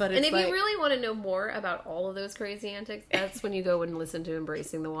 right? But and if you really want to know more about all of those crazy antics, that's when you go and listen to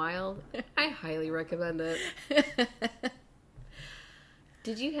Embracing the Wild. I highly recommend it.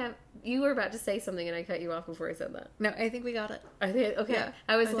 You were about to say something and I cut you off before I said that. No, I think we got it. Okay. Yeah,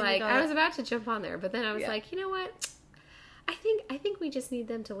 I was about to jump on there, but then I was like, you know what? I think we just need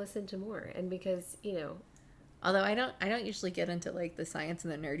them to listen to more, and because, you know, although I don't usually get into like the science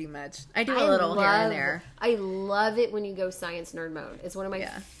and the nerdy much. I do a little here and there. I love it when you go science nerd mode. It's one of my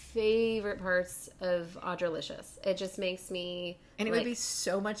favorite parts of Audralicious. It just makes me... And it would be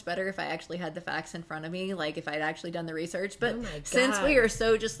so much better if I actually had the facts in front of me, like if I'd actually done the research. But since we are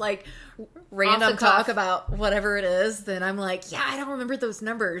so just like random talk about whatever it is, then I'm like, yeah, I don't remember those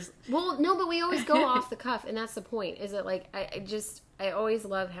numbers. Well, no, but we always go off the cuff, and that's the point. Is that like I always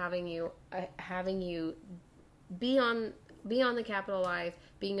love having you be on the Capital Life,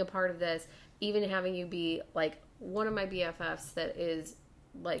 being a part of this, even having you be like one of my BFFs that is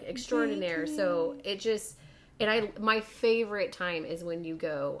like extraordinaire. So it just... And my favorite time is when you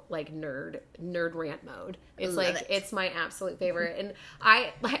go like nerd rant mode. It's it's my absolute favorite. And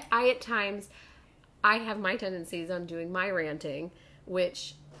I at times, I have my tendencies on doing my ranting,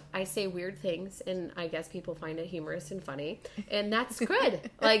 which I say weird things, and I guess people find it humorous and funny, and that's good.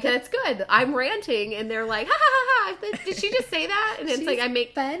 Like, that's good. I'm ranting, and they're like, ha ha ha ha, did she just say that? And it's She's like, I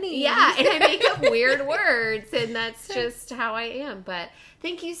make funny. Yeah, and I make up weird words, and that's just how I am. But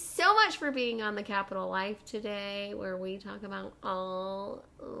thank you so much for being on the Capital Life today, where we talk about all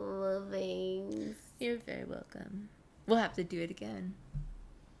the things. You're very welcome. We'll have to do it again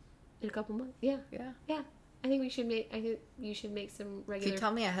in a couple months. Yeah. I think you should make some regular... If you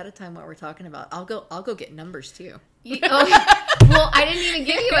tell me ahead of time what we're talking about, I'll go get numbers too. Well, I didn't even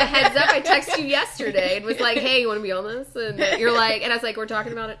give you a heads up. I texted you yesterday and was like, hey, you want to be on this? And you're like, and I was like, we're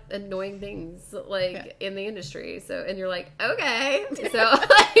talking about annoying things like in the industry. So, and you're like, okay. So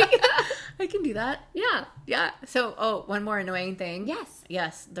like, I can do that. Yeah. So, one more annoying thing.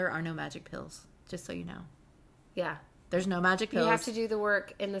 Yes, there are no magic pills, just so you know. Yeah. There's no magic pills. You have to do the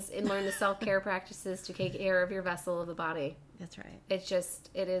work and learn the self-care practices to take care of your vessel of the body. That's right. It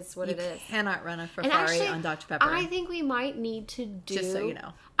is what it is. You cannot run a Ferrari on Dr. Pepper. I think we might need to do... Just so you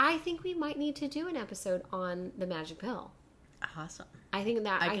know. I think we might need to do an episode on the magic pill. Awesome. I think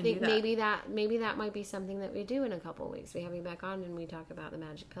maybe that might be something that we do in a couple of weeks. We have you back on and we talk about the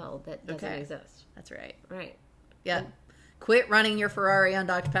magic pill that doesn't exist. That's right. Right. Yeah. Quit running your Ferrari on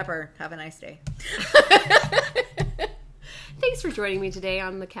Dr. Pepper. Have a nice day. Thanks for joining me today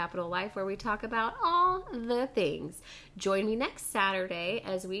on The Capital Life, where we talk about all the things. Join me next Saturday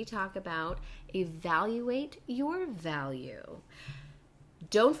as we talk about evaluate your value.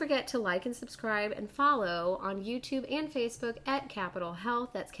 Don't forget to like and subscribe and follow on YouTube and Facebook at Capital Health.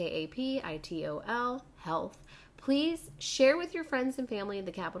 That's KAPITOL Health. Please share with your friends and family.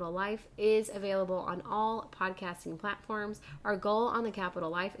 The Capital Life is available on all podcasting platforms. Our goal on The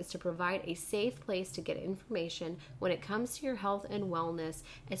Capital Life is to provide a safe place to get information when it comes to your health and wellness,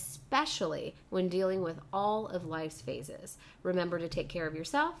 especially when dealing with all of life's phases. Remember to take care of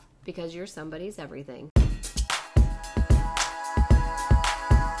yourself, because you're somebody's everything.